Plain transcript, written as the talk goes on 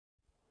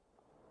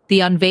The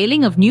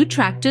unveiling of new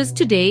tractors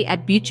today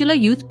at Butula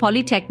Youth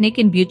Polytechnic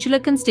in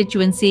Butula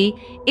constituency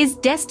is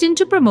destined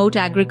to promote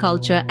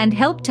agriculture and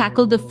help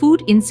tackle the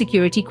food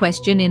insecurity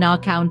question in our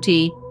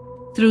county.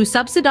 Through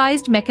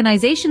subsidized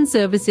mechanization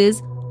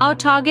services, our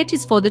target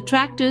is for the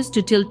tractors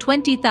to till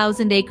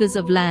 20,000 acres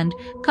of land,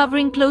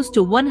 covering close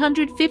to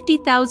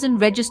 150,000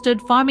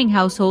 registered farming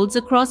households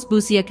across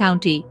Busia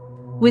County.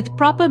 With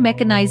proper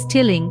mechanized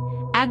tilling,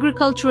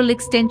 agricultural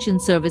extension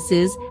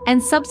services,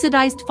 and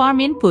subsidized farm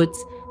inputs,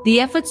 the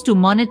efforts to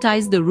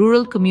monetize the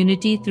rural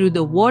community through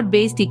the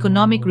ward-based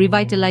economic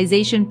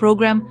revitalization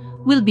program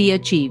will be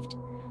achieved.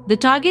 The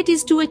target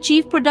is to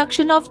achieve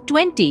production of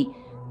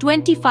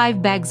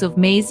 25 bags of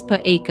maize per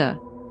acre.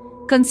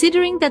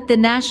 Considering that the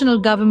national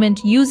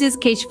government uses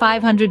Ksh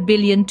 500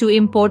 billion to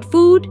import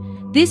food,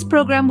 this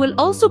program will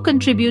also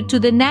contribute to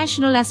the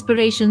national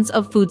aspirations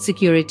of food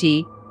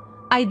security.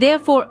 I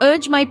therefore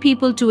urge my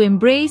people to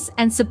embrace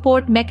and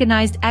support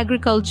mechanized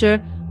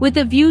agriculture with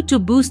a view to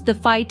boost the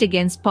fight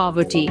against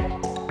poverty.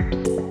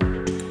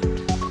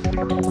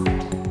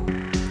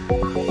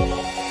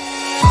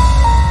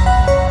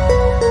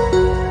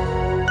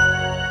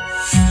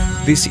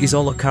 This is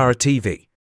Olakara TV.